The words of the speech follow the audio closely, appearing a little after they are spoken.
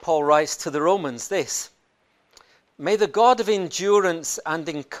Paul writes to the Romans this: "May the God of endurance and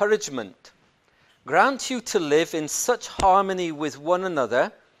encouragement grant you to live in such harmony with one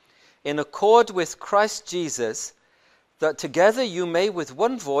another, in accord with Christ Jesus, that together you may with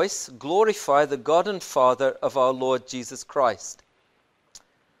one voice glorify the God and Father of our Lord Jesus Christ.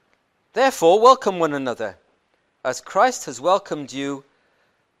 Therefore, welcome one another, as Christ has welcomed you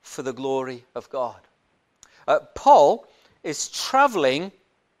for the glory of God." Paul is traveling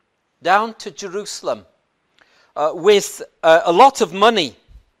down to Jerusalem with a lot of money.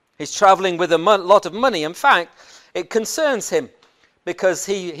 He's traveling with a lot of money. In fact, it concerns him because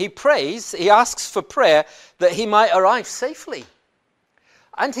he prays, he asks for prayer that he might arrive safely.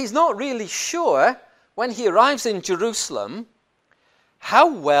 And he's not really sure when he arrives in Jerusalem how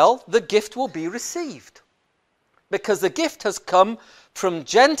well the gift will be received. Because the gift has come from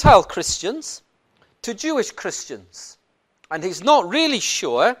Gentile Christians to Jewish Christians. And he's not really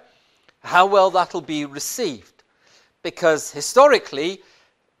sure how well that'll be received. Because historically,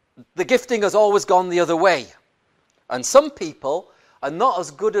 the gifting has always gone the other way. And some people are not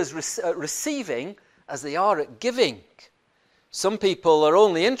as good as receiving as they are at giving. Some people are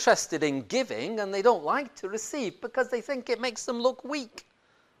only interested in giving and they don't like to receive because they think it makes them look weak.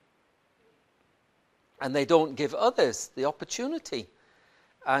 And they don't give others the opportunity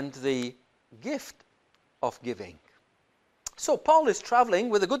and the gift of giving. So Paul is traveling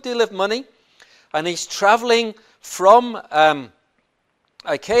with a good deal of money, and he's traveling from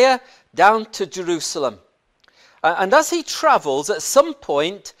Achaia down to Jerusalem. And as he travels, at some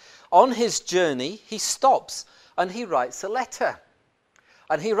point on his journey, he stops and he writes a letter.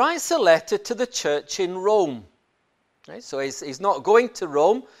 And he writes a letter to the church in Rome. Okay, so he's not going to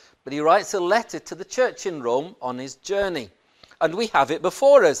Rome, but he writes a letter to the church in Rome on his journey. And we have it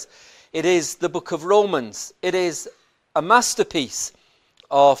before us. It is the book of Romans. It is a masterpiece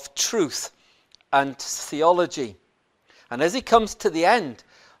of truth and theology. And as he comes to the end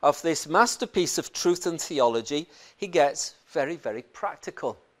of this masterpiece of truth and theology, he gets very, very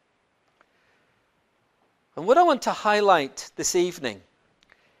practical. And what I want to highlight this evening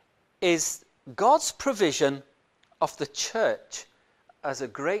is God's provision of the church as a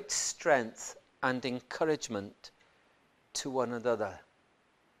great strength and encouragement to one another.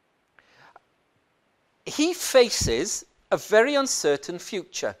 He faces a very uncertain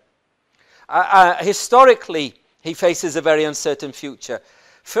future. Historically, he faces a very uncertain future.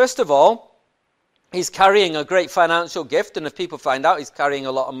 First of all, he's carrying a great financial gift, and if people find out he's carrying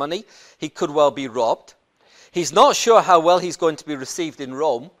a lot of money, he could well be robbed. He's not sure how well he's going to be received in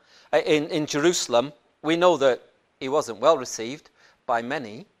Rome, in Jerusalem. We know that he wasn't well received by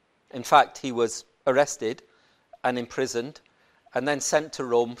many. In fact, he was arrested and imprisoned and then sent to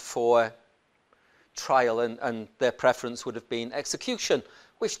Rome for trial, and their preference would have been execution,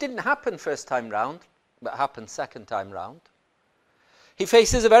 which didn't happen first time round, but happened second time round. He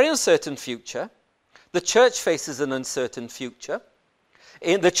faces a very uncertain future. The church faces an uncertain future.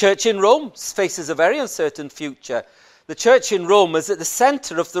 The church in Rome faces a very uncertain future. The church in Rome is at the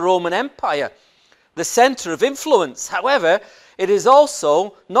center of the Roman Empire, the center of influence. However, it is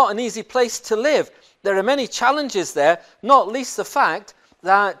also not an easy place to live. There are many challenges there, not least the fact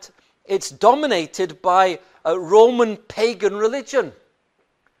that it's dominated by a Roman pagan religion.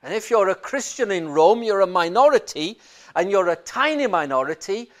 And if you're a Christian in Rome, you're a minority, and you're a tiny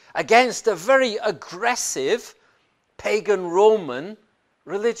minority against a very aggressive pagan Roman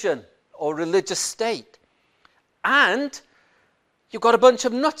religion or religious state. And you've got a bunch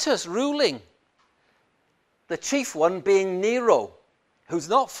of nutters ruling. The chief one being Nero, who's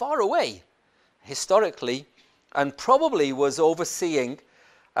not far away historically, and probably was overseeing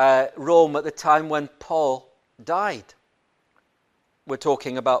Rome at the time when Paul died. We're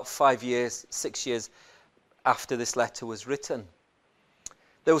talking about 5 years, 6 years after this letter was written.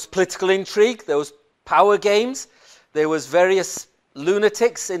 There was political intrigue, there was power games, there was various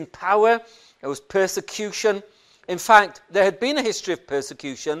lunatics in power, there was persecution. In fact, there had been a history of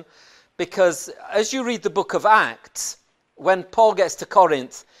persecution because as you read the book of Acts, when Paul gets to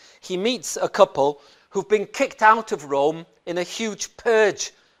Corinth, he meets a couple who've been kicked out of Rome in a huge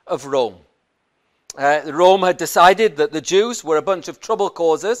purge of Rome. Rome had decided that the Jews were a bunch of trouble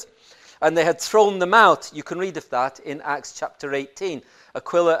causers, and they had thrown them out. You can read of that in Acts chapter 18.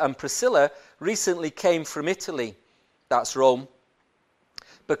 Aquila and Priscilla recently came from Italy, that's Rome,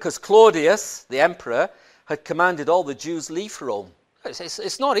 because Claudius, the emperor, had commanded all the Jews leave Rome.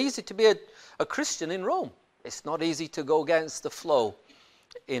 It's not easy to be a Christian in Rome. It's not easy to go against the flow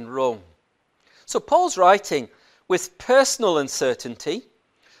in Rome. So Paul's writing with personal uncertainty,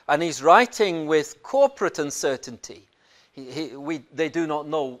 and he's writing with corporate uncertainty. They do not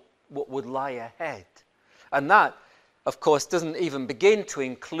know what would lie ahead. And that, of course, doesn't even begin to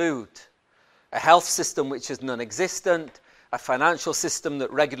include a health system which is non-existent, a financial system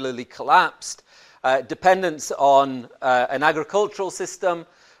that regularly collapsed, dependence on an agricultural system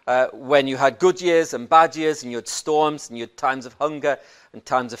when you had good years and bad years, and you had storms, and you had times of hunger and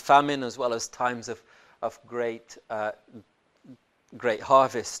times of famine, as well as times of great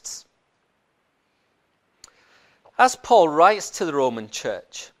harvests. As Paul writes to the Roman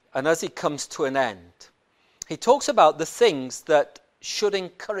church, and as he comes to an end, he talks about the things that should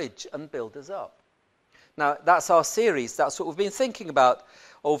encourage and build us up. Now, that's our series. That's what we've been thinking about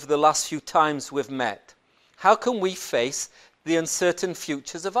over the last few times we've met. How can we face the uncertain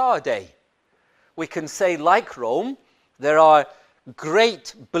futures of our day? We can say, like Rome, there are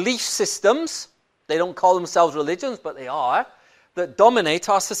great belief systems, they don't call themselves religions, but they are, that dominate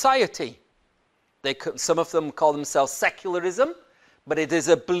our society. Some of them call themselves secularism, but it is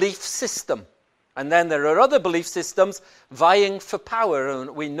a belief system. And then there are other belief systems vying for power,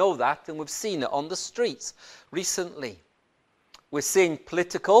 and we know that, and we've seen it on the streets recently. We're seeing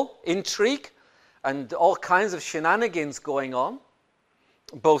political intrigue and all kinds of shenanigans going on,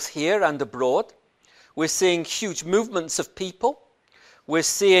 both here and abroad. We're seeing huge movements of people. We're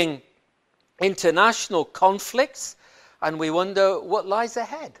seeing international conflicts, and we wonder what lies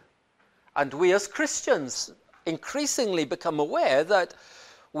ahead. And we as Christians increasingly become aware that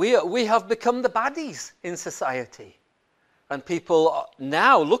we have become the baddies in society. And people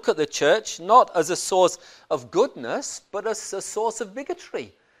now look at the church not as a source of goodness, but as a source of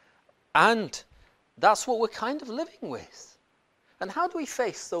bigotry. And that's what we're kind of living with. And how do we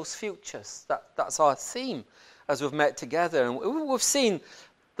face those futures? That's our theme as we've met together. And we've seen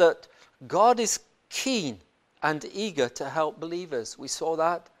that God is keen and eager to help believers. We saw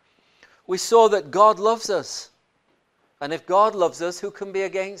that. We saw that God loves us. And if God loves us, who can be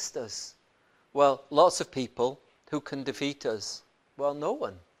against us? Well, lots of people. Who can defeat us? Well, no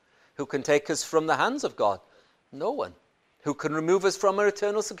one. Who can take us from the hands of God? No one. Who can remove us from our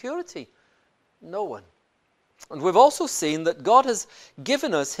eternal security? No one. And we've also seen that God has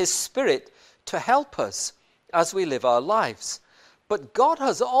given us his Spirit to help us as we live our lives. But God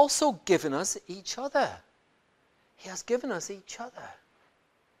has also given us each other. He has given us each other.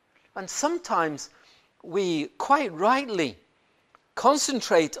 And sometimes we quite rightly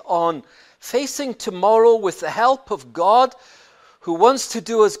concentrate on facing tomorrow with the help of God who wants to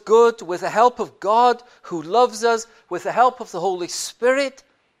do us good, with the help of God who loves us, with the help of the Holy Spirit.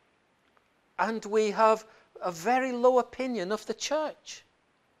 And we have a very low opinion of the church.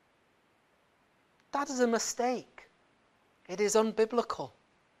 That is a mistake. It is unbiblical.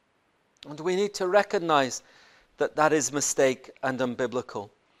 And we need to recognize that that is a mistake and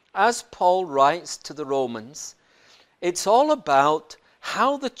unbiblical. As Paul writes to the Romans, it's all about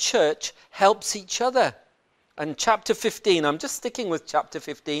how the church helps each other. And chapter 15, I'm just sticking with chapter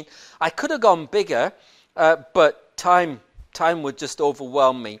 15. I could have gone bigger, but time would just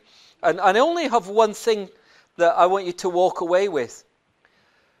overwhelm me. And I only have one thing that I want you to walk away with.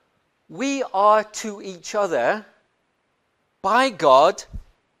 We are to each other, by God,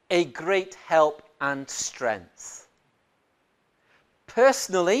 a great help and strength.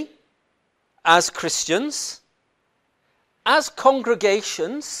 Personally, as Christians, as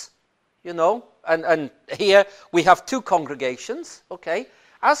congregations, and here we have two congregations, okay,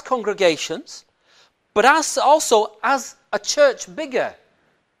 as congregations, but also as a church bigger,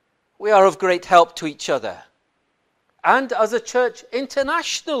 we are of great help to each other. And as a church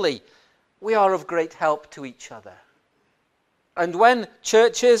internationally, we are of great help to each other. And when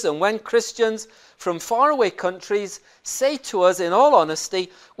churches and when Christians from faraway countries say to us in all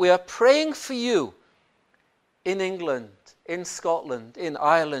honesty, we are praying for you in England, in Scotland, in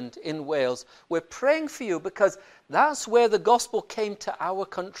Ireland, in Wales. We're praying for you because that's where the gospel came to our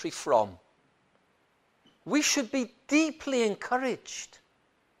country from. We should be deeply encouraged.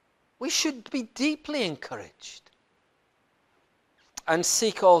 We should be deeply encouraged. And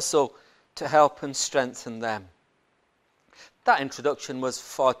seek also to help and strengthen them. That introduction was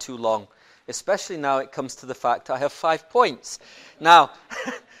far too long, especially now it comes to the fact I have 5 points. Now,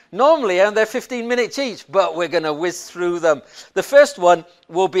 normally they're 15 minutes each, but we're going to whiz through them. The first one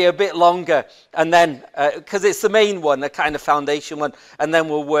will be a bit longer, and then, because it's the main one, the kind of foundation one, and then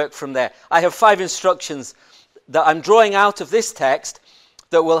we'll work from there. I have 5 instructions that I'm drawing out of this text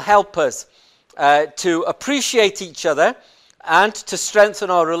that will help us to appreciate each other and to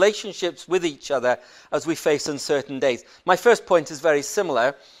strengthen our relationships with each other as we face uncertain days. My first point is very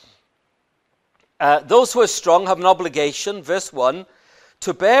similar. Those who are strong have an obligation, verse 1,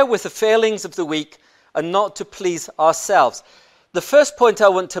 to bear with the failings of the weak and not to please ourselves. The first point I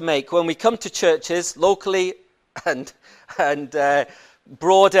want to make when we come to churches, locally and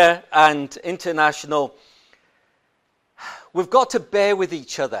broader and international, we've got to bear with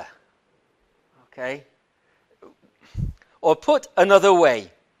each other. Okay? Or put another way,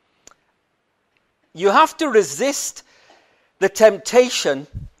 you have to resist the temptation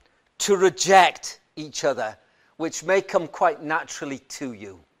to reject each other, which may come quite naturally to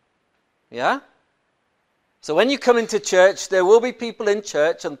you. Yeah? So when you come into church, there will be people in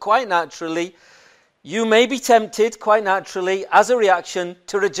church, and quite naturally, you may be tempted, quite naturally, as a reaction,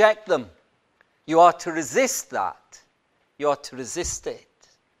 to reject them. You are to resist that. You are to resist it.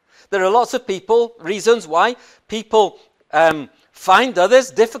 There are lots of reasons why people find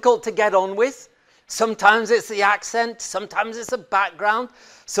others difficult to get on with. Sometimes it's the accent, sometimes it's a background,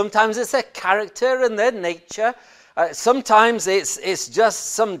 sometimes it's their character and their nature. Sometimes it's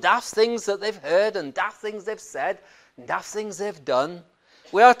just some daft things that they've heard and daft things they've said and daft things they've done.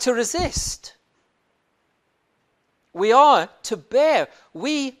 We are to resist. We are to bear.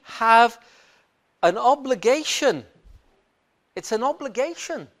 We have an obligation. It's an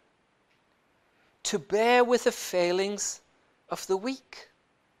obligation to bear with the failings of the weak,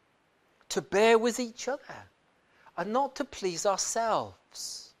 to bear with each other, and not to please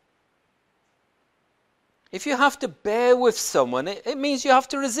ourselves. If you have to bear with someone, it means you have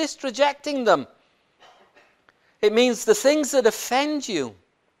to resist rejecting them. It means the things that offend you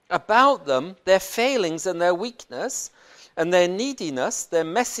about them, their failings and their weakness, and their neediness, their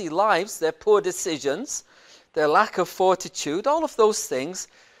messy lives, their poor decisions, their lack of fortitude, all of those things,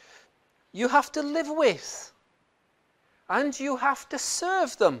 you have to live with. And you have to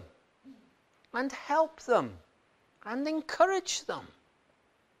serve them, and help them, and encourage them.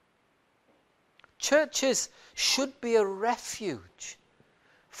 Churches should be a refuge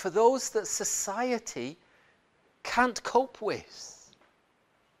for those that society can't cope with.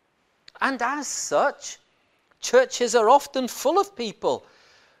 And as such, churches are often full of people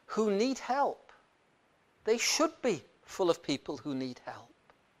who need help. They should be full of people who need help.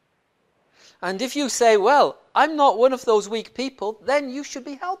 And if you say, well, I'm not one of those weak people, then you should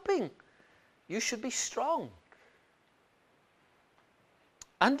be helping. You should be strong.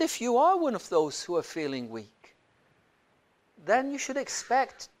 And if you are one of those who are feeling weak, then you should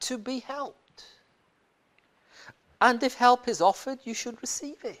expect to be helped. And if help is offered, you should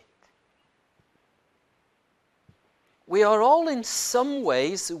receive it. We are all in some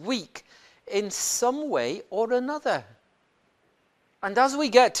ways weak, in some way or another. And as we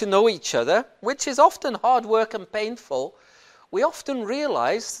get to know each other, which is often hard work and painful, we often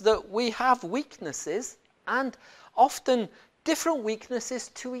realize that we have weaknesses, and often different weaknesses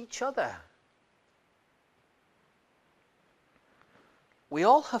to each other. We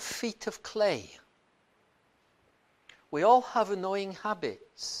all have feet of clay. We all have annoying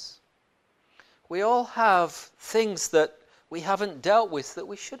habits. We all have things that we haven't dealt with that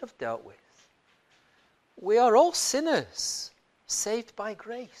we should have dealt with. We are all sinners, saved by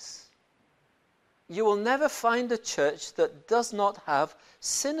grace. You will never find a church that does not have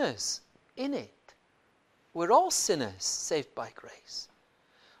sinners in it. We're all sinners saved by grace.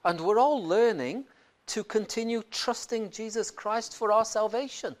 And we're all learning to continue trusting Jesus Christ for our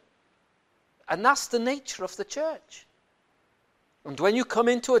salvation. And that's the nature of the church. And when you come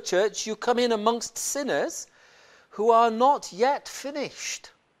into a church, you come in amongst sinners who are not yet finished.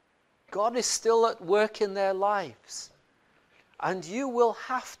 God is still at work in their lives. And you will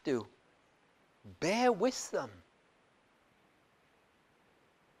have to bear with them.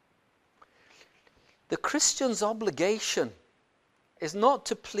 The Christian's obligation is not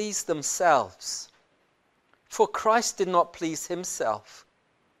to please themselves, for Christ did not please himself.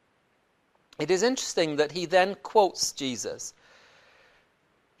 It is interesting that he then quotes Jesus.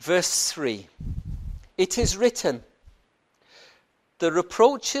 Verse 3, it is written, the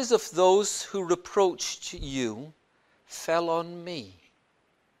reproaches of those who reproached you fell on me.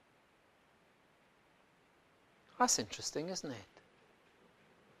 That's interesting, isn't it?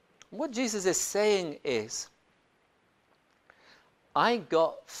 What Jesus is saying is, I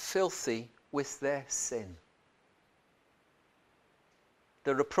got filthy with their sin.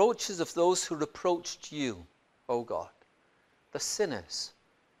 The reproaches of those who reproached you, O God, the sinners,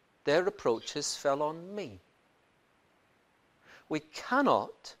 their reproaches fell on me. We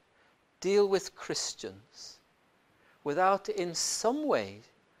cannot deal with Christians without in some way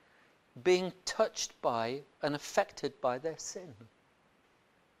being touched by and affected by their sin.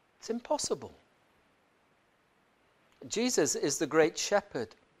 It's impossible. Jesus is the great shepherd,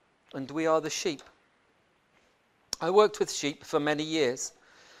 and we are the sheep. I worked with sheep for many years,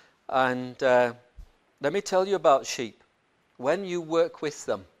 and Let me tell you about sheep. When you work with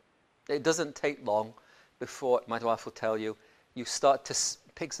them, it doesn't take long before, my wife will tell you, you start to,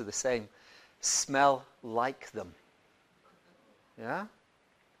 pigs are the same, smell like them. Yeah?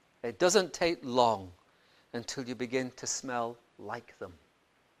 It doesn't take long until you begin to smell like them.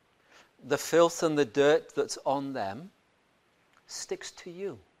 The filth and the dirt that's on them sticks to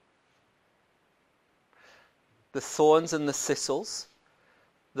you. The thorns and the thistles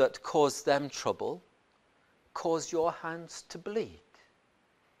that cause them trouble cause your hands to bleed.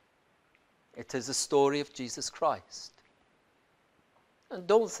 It is a story of Jesus Christ. And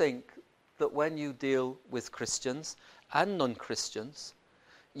don't think that when you deal with Christians and non-Christians,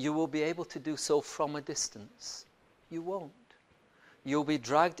 you will be able to do so from a distance. You won't. You'll be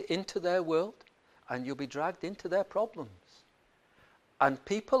dragged into their world and you'll be dragged into their problems. And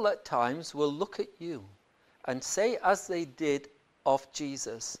people at times will look at you and say, as they did of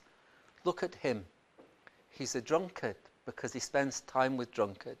Jesus, look at him. He's a drunkard because he spends time with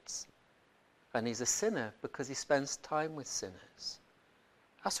drunkards. And he's a sinner because he spends time with sinners.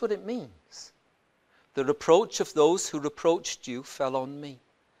 That's what it means. The reproach of those who reproached you fell on me.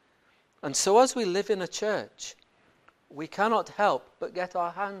 And so as we live in a church, we cannot help but get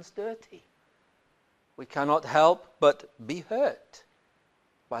our hands dirty. We cannot help but be hurt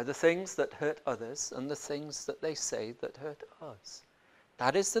by the things that hurt others and the things that they say that hurt us.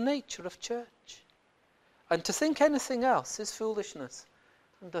 That is the nature of church. And to think anything else is foolishness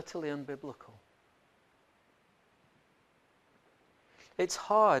and utterly unbiblical. It's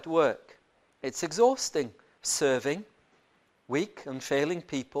hard work. It's exhausting serving weak and failing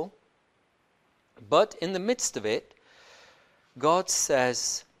people. But in the midst of it, God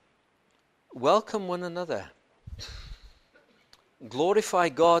says, welcome one another. Glorify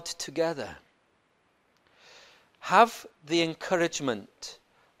God together. Have the encouragement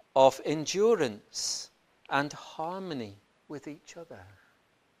of endurance and harmony with each other.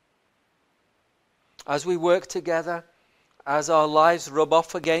 As we work together, as our lives rub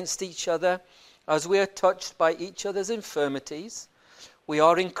off against each other, as we are touched by each other's infirmities, we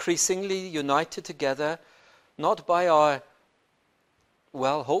are increasingly united together, not by our,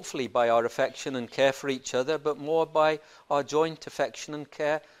 well, hopefully by our affection and care for each other, but more by our joint affection and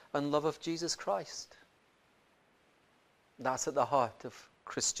care and love of Jesus Christ. That's at the heart of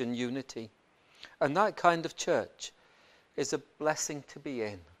Christian unity. And that kind of church is a blessing to be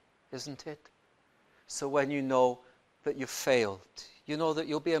in, isn't it? So when you know that you've failed, you know that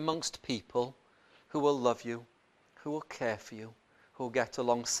you'll be amongst people who will love you, who will care for you, who will get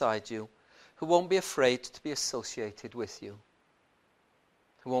alongside you, who won't be afraid to be associated with you,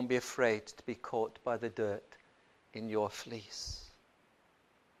 who won't be afraid to be caught by the dirt in your fleece.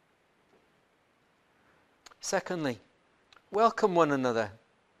 Secondly, welcome one another.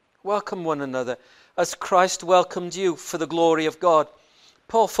 Welcome one another as Christ welcomed you for the glory of God.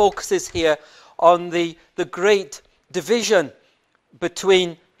 Paul focuses here on the great division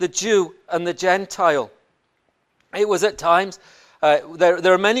between the Jew and the Gentile. It was at times,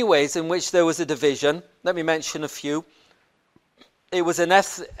 there are many ways in which there was a division. Let me mention a few. It was an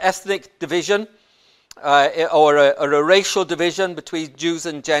ethnic division or a racial division between Jews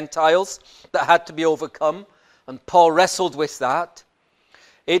and Gentiles that had to be overcome, and Paul wrestled with that.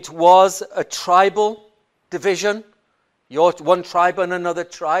 It was a tribal division. You're one tribe and another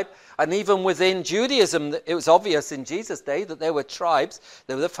tribe. And even within Judaism, it was obvious in Jesus' day that there were tribes.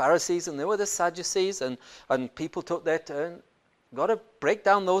 There were the Pharisees and there were the Sadducees, and people took their turn. Got to break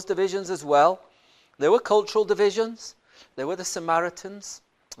down those divisions as well. There were cultural divisions. There were the Samaritans,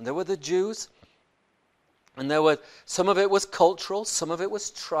 and there were the Jews. And there were, some of it was cultural, some of it was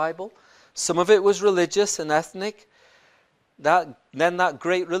tribal, some of it was religious and ethnic. Then that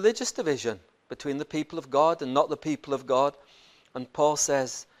great religious division between the people of God and not the people of God. And Paul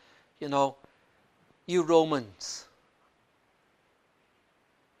says, you know, you Romans,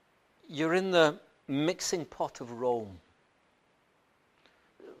 you're in the mixing pot of Rome.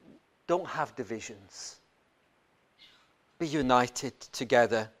 Don't have divisions. Be united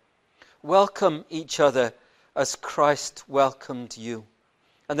together. Welcome each other as Christ welcomed you.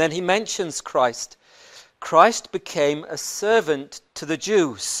 And then he mentions Christ. Christ became a servant to the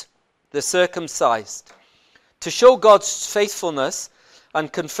Jews, the circumcised, to show God's faithfulness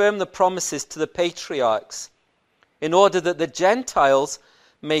and confirm the promises to the patriarchs, in order that the Gentiles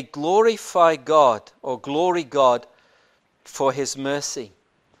may glorify God, or glory God, for his mercy.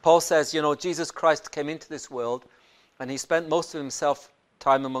 Paul says, you know, Jesus Christ came into this world and he spent most of himself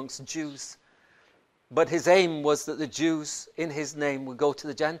time amongst Jews. But his aim was that the Jews in his name would go to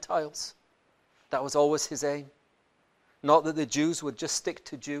the Gentiles. That was always his aim. Not that the Jews would just stick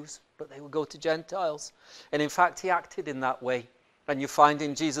to Jews, but they would go to Gentiles. And in fact, he acted in that way. And you find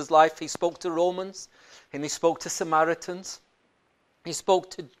in Jesus' life, he spoke to Romans, and he spoke to Samaritans. He spoke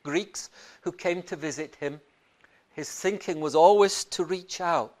to Greeks who came to visit him. His thinking was always to reach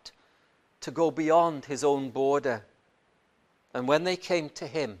out, to go beyond his own border. And when they came to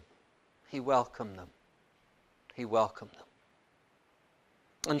him, he welcomed them. He welcomed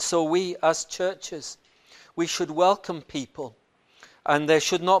them. And so we as churches, we should welcome people. And there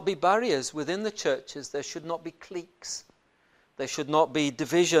should not be barriers within the churches. There should not be cliques. There should not be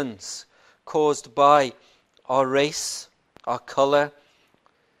divisions caused by our race, our colour,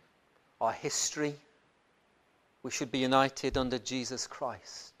 our history. We should be united under Jesus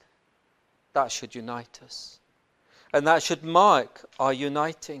Christ. That should unite us. And that should mark our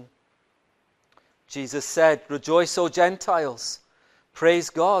uniting. Jesus said, "Rejoice, O Gentiles.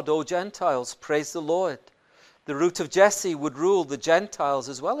 Praise God, O Gentiles. Praise the Lord." The root of Jesse would rule the Gentiles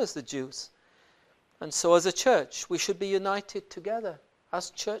as well as the Jews. And so as a church, we should be united together. As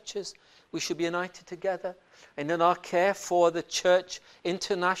churches, we should be united together. And in our care for the church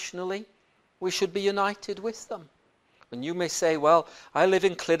internationally, we should be united with them. And you may say, well, I live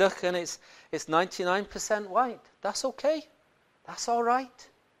in Clydach and it's 99% white. That's okay. That's all right.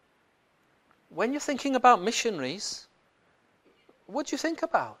 When you're thinking about missionaries, what do you think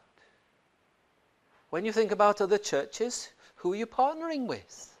about? When you think about other churches, who are you partnering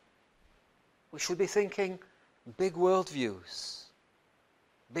with? We should be thinking big worldviews.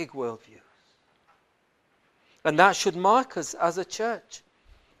 Big worldviews. And that should mark us as a church.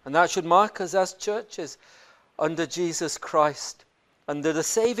 And that should mark us as churches under Jesus Christ. Under the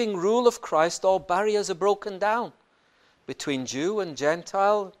saving rule of Christ, all barriers are broken down. Between Jew and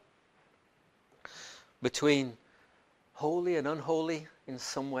Gentile. Between holy and unholy in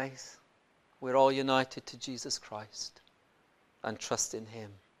some ways. We're all united to Jesus Christ and trust in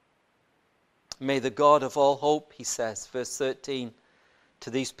him. May the God of all hope, he says, verse 13,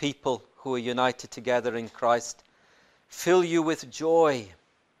 to these people who are united together in Christ, fill you with joy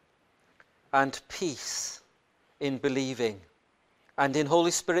and peace in believing, and in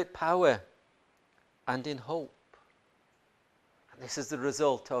Holy Spirit power, and in hope. And this is the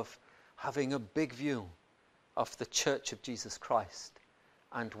result of having a big view of the Church of Jesus Christ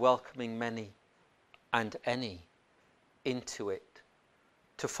and welcoming many and any into it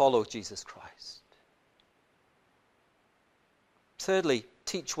to follow Jesus Christ. Thirdly,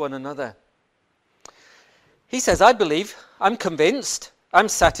 teach one another. He says, I believe, I'm convinced, I'm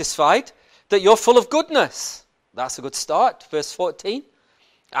satisfied that you're full of goodness. That's a good start. Verse 14.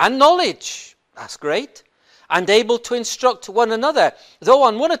 And knowledge. That's great. And able to instruct one another. Though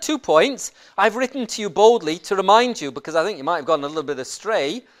on one or 2 points, I've written to you boldly to remind you, because I think you might have gone a little bit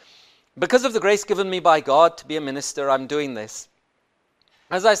astray. Because of the grace given me by God to be a minister, I'm doing this.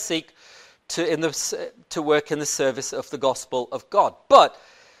 As I seek to work in the service of the gospel of God. But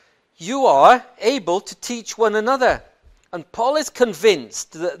you are able to teach one another. And Paul is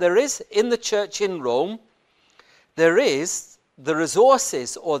convinced that there is in the church in Rome, there is the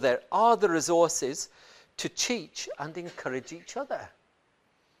resources, or there are the resources to teach and encourage each other.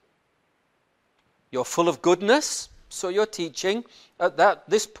 You're full of goodness, so your teaching at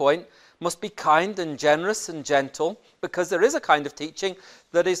this point must be kind and generous and gentle, because there is a kind of teaching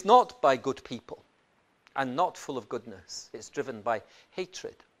that is not by good people and not full of goodness. It's driven by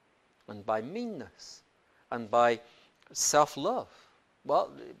hatred and by meanness and by self-love.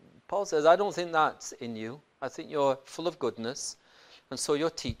 Well, Paul says, I don't think that's in you. I think you're full of goodness, and so your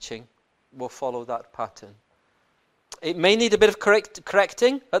teaching will follow that pattern. It may need a bit of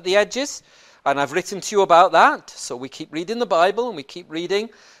correcting at the edges, and I've written to you about that. So we keep reading the Bible, and we keep reading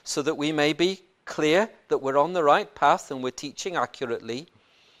so that we may be clear that we're on the right path and we're teaching accurately.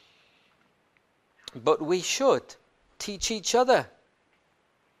 But we should teach each other.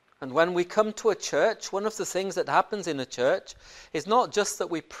 And when we come to a church, one of the things that happens in a church is not just that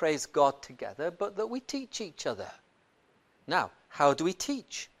we praise God together, but that we teach each other. Now, how do we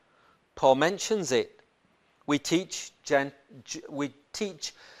teach? Paul mentions it. We teach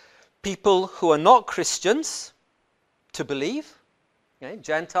people who are not Christians to believe,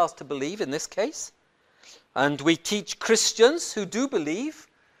 Gentiles to believe in this case. And we teach Christians who do believe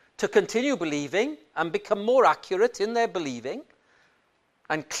to continue believing and become more accurate in their believing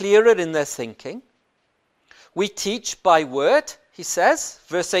and clearer in their thinking. We teach by word, he says,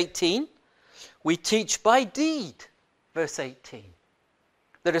 verse 18. We teach by deed, verse 18.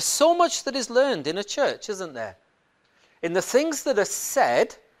 There is so much that is learned in a church, isn't there? In the things that are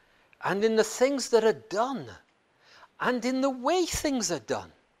said, and in the things that are done, and in the way things are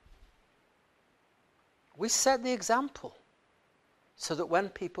done. We set the example. so that when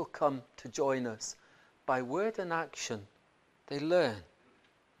people come to join us, by word and action, they learn.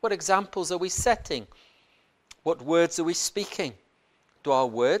 What examples are we setting? What words are we speaking? Do our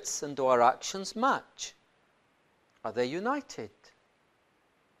words and do our actions match? Are they united?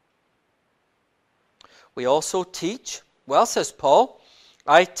 We also teach, well, says Paul,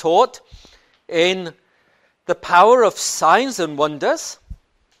 I taught in the power of signs and wonders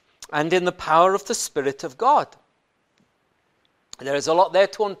and in the power of the Spirit of God. There is a lot there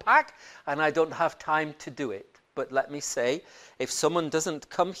to unpack, and I don't have time to do it. But let me say, if someone doesn't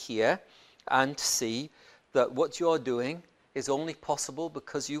come here and see that what you're doing is only possible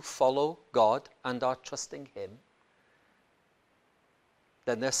because you follow God and are trusting Him,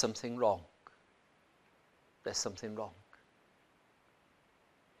 then there's something wrong. There's something wrong.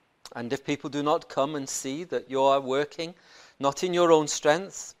 And if people do not come and see that you are working, not in your own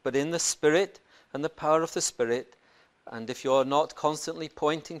strength, but in the Spirit and the power of the Spirit, and if you're not constantly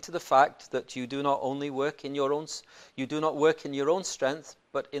pointing to the fact that you do not only work in your own, you do not work in your own strength,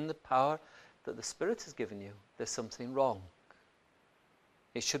 but in the power that the Spirit has given you, there's something wrong.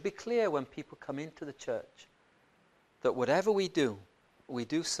 It should be clear when people come into the church that whatever we do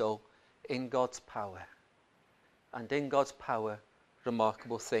so in God's power. And in God's power,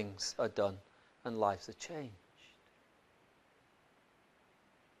 remarkable things are done and lives are changed.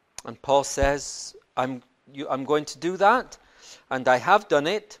 And Paul says, I'm going to do that, and I have done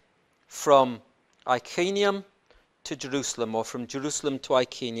it from Iconium to Jerusalem, or from Jerusalem to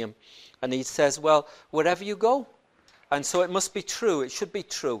Iconium. And he says, well, wherever you go. And so it must be true. It should be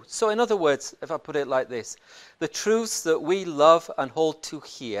true. So in other words, if I put it like this, the truths that we love and hold to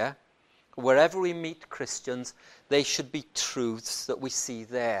here, wherever we meet Christians, they should be truths that we see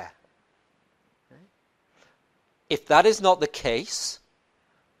there. Okay? If that is not the case,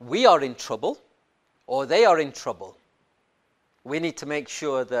 we are in trouble, or they are in trouble. We need to make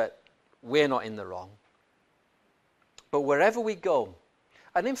sure that we're not in the wrong. But wherever we go,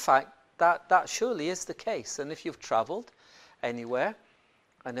 and in fact, that surely is the case. And if you've traveled anywhere,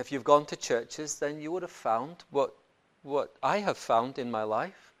 and if you've gone to churches, then you would have found what I have found in my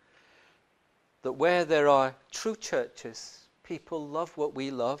life, that where there are true churches, people love what we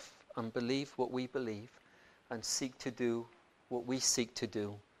love and believe what we believe and seek to do what we seek to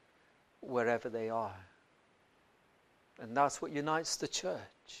do wherever they are. And that's what unites the church.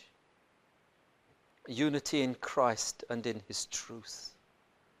 Unity in Christ and in His truth.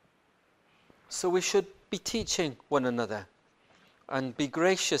 So we should be teaching one another and be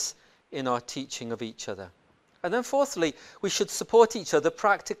gracious in our teaching of each other. And then fourthly, we should support each other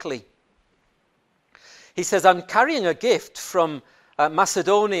practically. He says, I'm carrying a gift from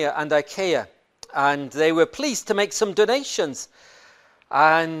Macedonia and Achaia, and they were pleased to make some donations.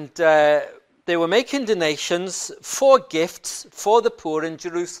 And they were making donations for gifts for the poor in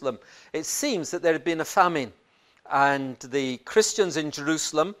Jerusalem. It seems that there had been a famine, and the Christians in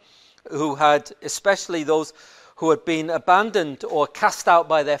Jerusalem, who had, especially those who had been abandoned or cast out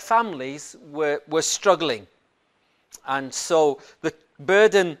by their families, were struggling. And so the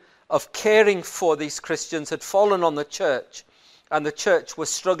burden of caring for these Christians had fallen on the church, and the church was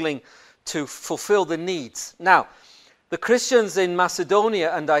struggling to fulfill the needs. Now, the Christians in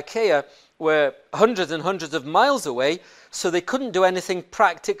Macedonia and Achaia were hundreds and hundreds of miles away, so they couldn't do anything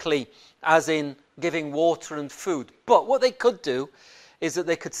practically, as in giving water and food. But what they could do is that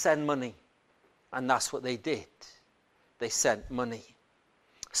they could send money, and that's what they did. They sent money.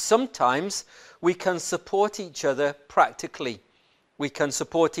 Sometimes we can support each other practically. We can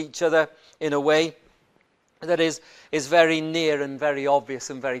support each other in a way that is very near and very obvious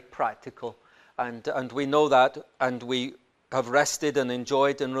and very practical. And we know that, and we have rested and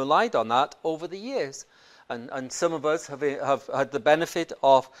enjoyed and relied on that over the years. And some of us have had the benefit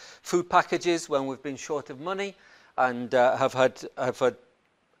of food packages when we've been short of money, and have had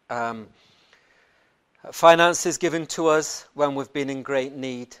finances given to us when we've been in great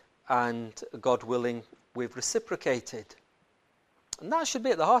need, and God willing, we've reciprocated. And that should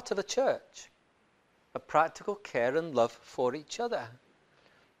be at the heart of a church, a practical care and love for each other.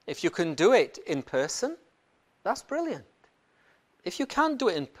 If you can do it in person, that's brilliant. If you can't do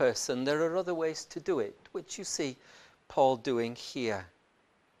it in person, there are other ways to do it, which you see Paul doing here.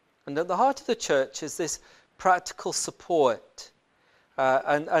 And at the heart of the church is this practical support.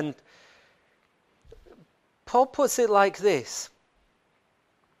 And Paul puts it like this.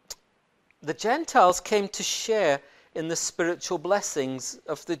 The Gentiles came to share in the spiritual blessings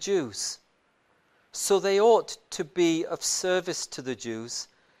of the Jews. So they ought to be of service to the Jews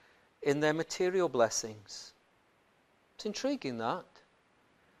in their material blessings. It's intriguing, that.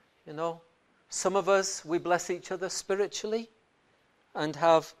 You know, some of us, we bless each other spiritually. and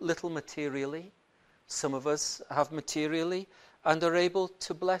have little materially. Some of us have materially and are able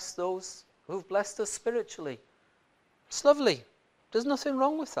to bless those who've blessed us spiritually. It's lovely. There's nothing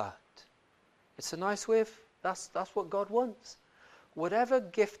wrong with that. It's a nice way of, that's what God wants. Whatever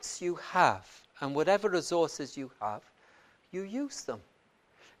gifts you have and whatever resources you have, you use them.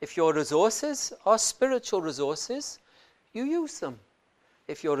 If your resources are spiritual resources, you use them.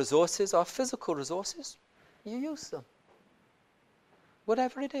 If your resources are physical resources, you use them.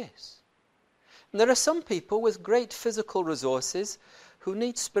 Whatever it is. And there are some people with great physical resources who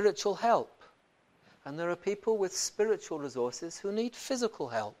need spiritual help. And there are people with spiritual resources who need physical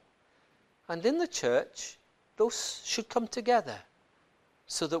help. And in the church, those should come together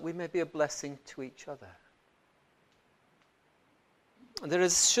so that we may be a blessing to each other. There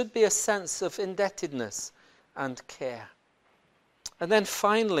should be a sense of indebtedness and care. And then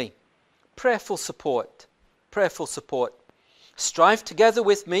finally, prayerful support. Prayerful support. Strive together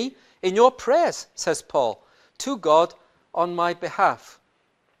with me in your prayers, says Paul, to God on my behalf.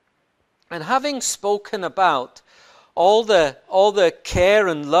 And having spoken about all the care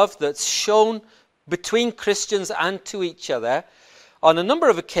and love that's shown between Christians and to each other, on a number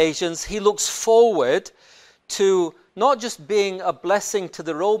of occasions he looks forward to not just being a blessing to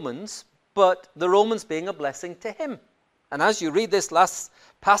the Romans, but the Romans being a blessing to him. And as you read this last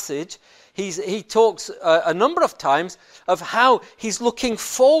passage, he talks a number of times of how he's looking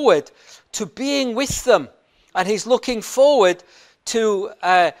forward to being with them. And he's looking forward to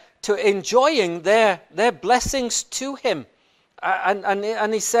enjoying their blessings to him.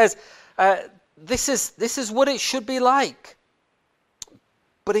 And he says, this is what it should be like.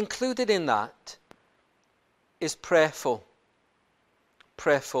 But included in that is prayerful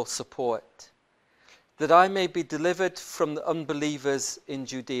support. That I may be delivered from the unbelievers in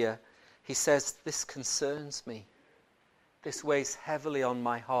Judea. He says, this concerns me. This weighs heavily on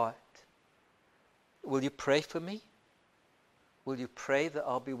my heart. Will you pray for me? Will you pray that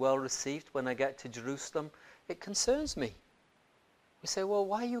I'll be well received when I get to Jerusalem? It concerns me. We say, well,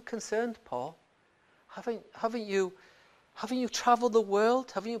 why are you concerned, Paul? Haven't you traveled the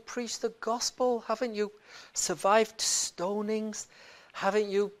world? Haven't you preached the gospel? Haven't you survived stonings? Haven't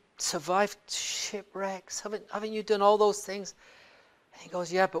you survived shipwrecks? Haven't you done all those things? And he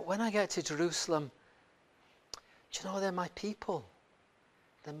goes, yeah, but when I get to Jerusalem, do you know, they're my people.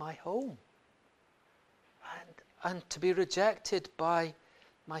 They're my home. And to be rejected by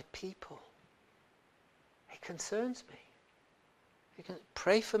my people, it concerns me. You can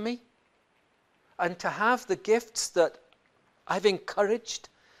pray for me. And to have the gifts that I've encouraged,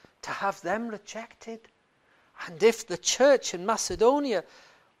 to have them rejected. And if the church in Macedonia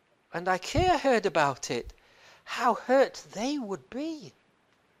and Achaia heard about it, how hurt they would be.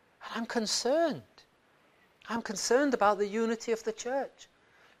 And I'm concerned. I'm concerned about the unity of the church.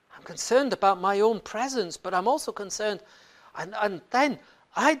 I'm concerned about my own presence, but I'm also concerned. And then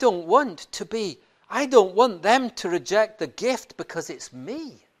I don't want them to reject the gift because it's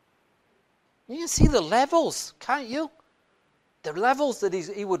me. You can see the levels, can't you? The levels that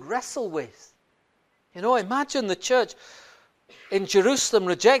he would wrestle with. You know, imagine the church in Jerusalem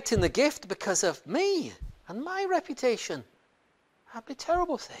rejecting the gift because of me and my reputation. That'd be a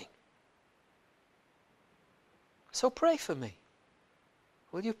terrible thing. So pray for me.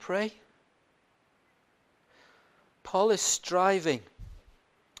 Will you pray? Paul is striving,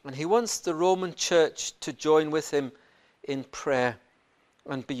 and he wants the Roman church to join with him in prayer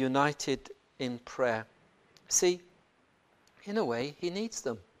and be united in prayer. See, in a way, he needs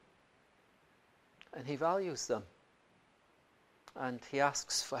them. And he values them. And he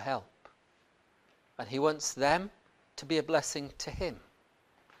asks for help. And he wants them to be a blessing to him,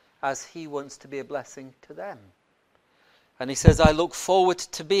 as he wants to be a blessing to them. And he says, I look forward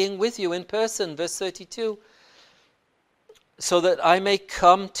to being with you in person, verse 32, so that I may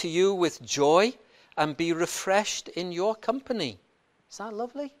come to you with joy and be refreshed in your company. Is that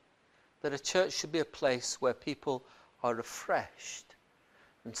lovely? That a church should be a place where people are refreshed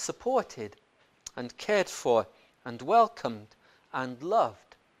and supported and cared for and welcomed and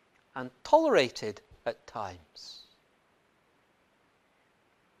loved and tolerated at times.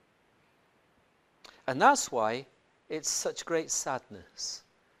 And that's why it's such great sadness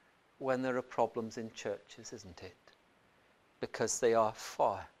when there are problems in churches, isn't it? Because they are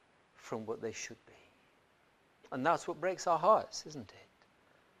far from what they should be. And that's what breaks our hearts, isn't it?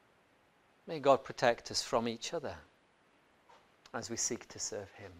 May God protect us from each other as we seek to serve him.